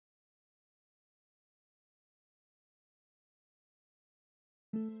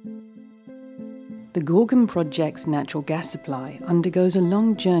The Gorgon Project's natural gas supply undergoes a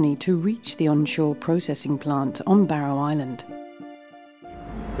long journey to reach the onshore processing plant on Barrow Island.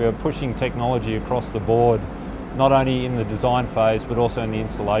 We are pushing technology across the board, not only in the design phase but also in the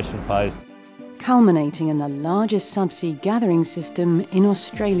installation phase. Culminating in the largest subsea gathering system in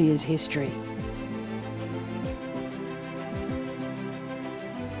Australia's history.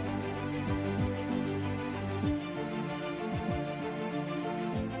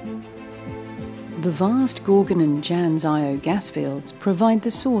 The vast Gorgon and Jansz Io gas fields provide the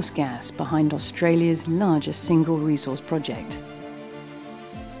source gas behind Australia's largest single resource project.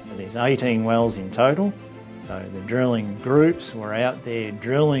 There's 18 wells in total, so the drilling groups were out there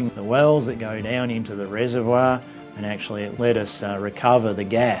drilling the wells that go down into the reservoir, and actually it let us recover the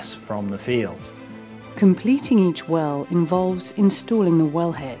gas from the fields. Completing each well involves installing the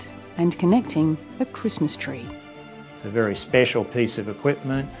wellhead and connecting a Christmas tree. It's a very special piece of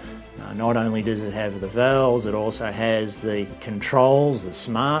equipment. Not only does it have the valves, it also has the controls, the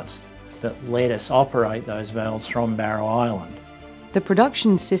smarts, that let us operate those valves from Barrow Island. The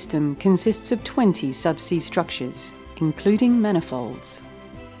production system consists of 20 subsea structures, including manifolds.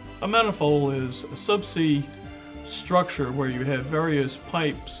 A manifold is a subsea structure where you have various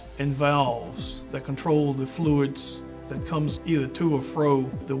pipes and valves that control the fluids that comes either to or fro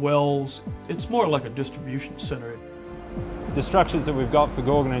the wells. It's more like a distribution center. The structures that we've got for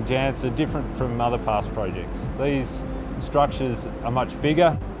Gorgon and Jansz are different from other past projects. These structures are much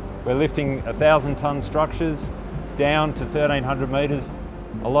bigger. We're lifting 1,000-tonne structures down to 1,300 metres.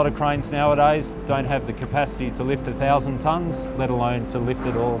 A lot of cranes nowadays don't have the capacity to lift 1,000 tonnes, let alone to lift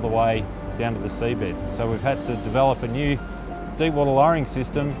it all the way down to the seabed. So we've had to develop a new deep water lowering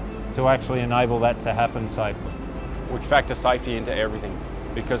system to actually enable that to happen safely. We factor safety into everything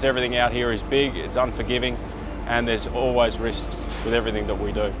because everything out here is big, it's unforgiving, and there's always risks with everything that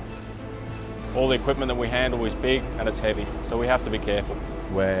we do. All the equipment that we handle is big and it's heavy, so we have to be careful.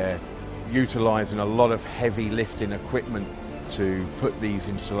 We're utilising a lot of heavy lifting equipment to put these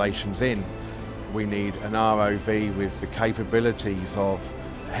installations in. We need an ROV with the capabilities of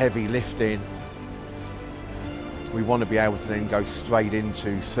heavy lifting. We want to be able to then go straight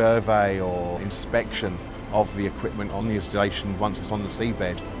into survey or inspection of the equipment on the installation once it's on the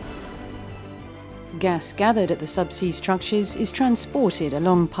seabed. Gas gathered at the subsea structures is transported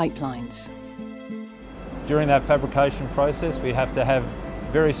along pipelines. During that fabrication process, we have to have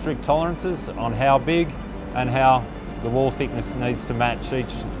very strict tolerances on how big and how the wall thickness needs to match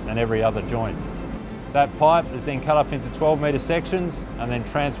each and every other joint. That pipe is then cut up into 12-metre sections and then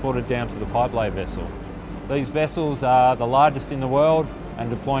transported down to the pipe lay vessel. These vessels are the largest in the world and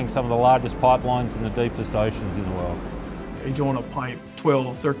deploying some of the largest pipelines in the deepest oceans in the world. You join a pipe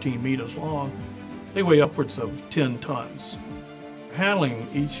 12, 13 metres long. They weigh upwards of 10 tons. Handling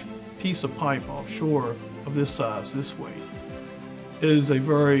each piece of pipe offshore of this size, this weight, is a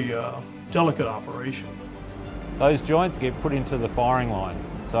very delicate operation. Those joints get put into the firing line.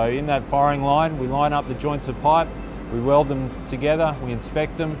 So in that firing line, we line up the joints of pipe, we weld them together, we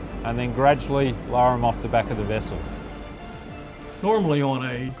inspect them, and then gradually lower them off the back of the vessel. Normally on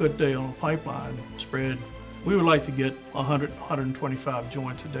a good day on a pipeline spread, we would like to get 100, 125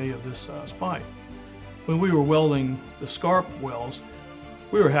 joints a day of this size pipe. When we were welding the scarp wells,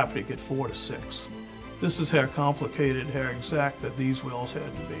 we were happy to get 4 to 6. This is how complicated, how exact that these wells had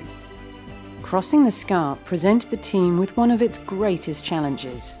to be. Crossing the scarp presented the team with one of its greatest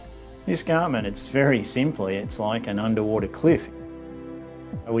challenges. The escarpment, it's very simply, it's like an underwater cliff.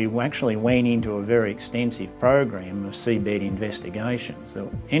 We actually went into a very extensive program of seabed investigations that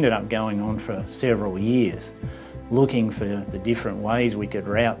ended up going on for several years, looking for the different ways we could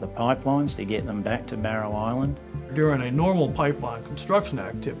route the pipelines to get them back to Barrow Island. During a normal pipeline construction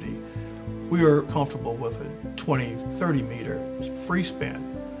activity, we were comfortable with a 20, 30 metre free span.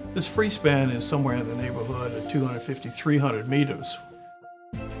 This free span is somewhere in the neighbourhood of 250, 300 metres.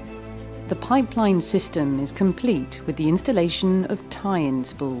 The pipeline system is complete with the installation of tie-in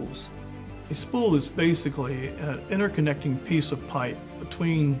spools. A spool is basically an interconnecting piece of pipe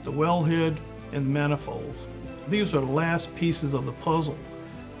between the wellhead and the manifolds. These are the last pieces of the puzzle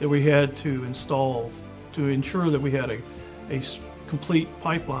that we had to install to ensure that we had a complete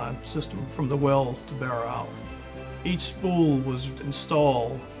pipeline system from the well to Barrow Island. Each spool was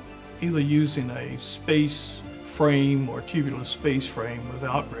installed either using a space frame or tubular space frame with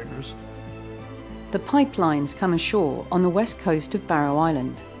outriggers. The pipelines come ashore on the west coast of Barrow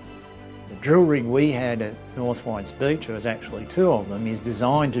Island. The drill rig we had at North Whites Beach, there was actually 2 of them, is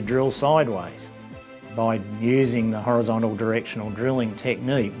designed to drill sideways. By using the horizontal directional drilling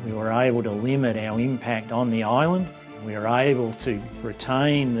technique, we were able to limit our impact on the island We are able to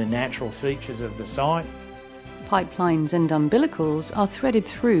retain the natural features of the site. Pipelines and umbilicals are threaded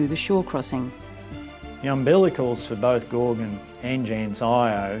through the shore crossing. The umbilicals for both Gorgon and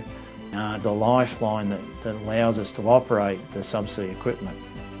Jansz-Io are the lifeline that allows us to operate the subsea equipment.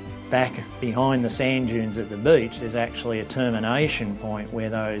 Back behind the sand dunes at the beach, there's actually a termination point where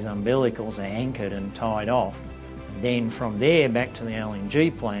those umbilicals are anchored and tied off. And then from there back to the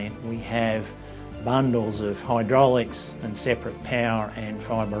LNG plant, we have bundles of hydraulics and separate power and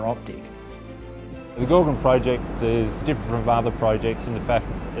fibre optic. The Gorgon Project is different from other projects in the fact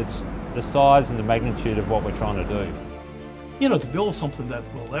it's the size and the magnitude of what we're trying to do. You know, to build something that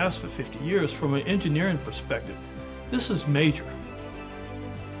will last for 50 years from an engineering perspective, this is major.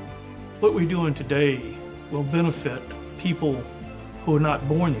 What we're doing today will benefit people who are not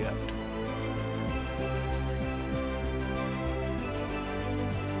born yet.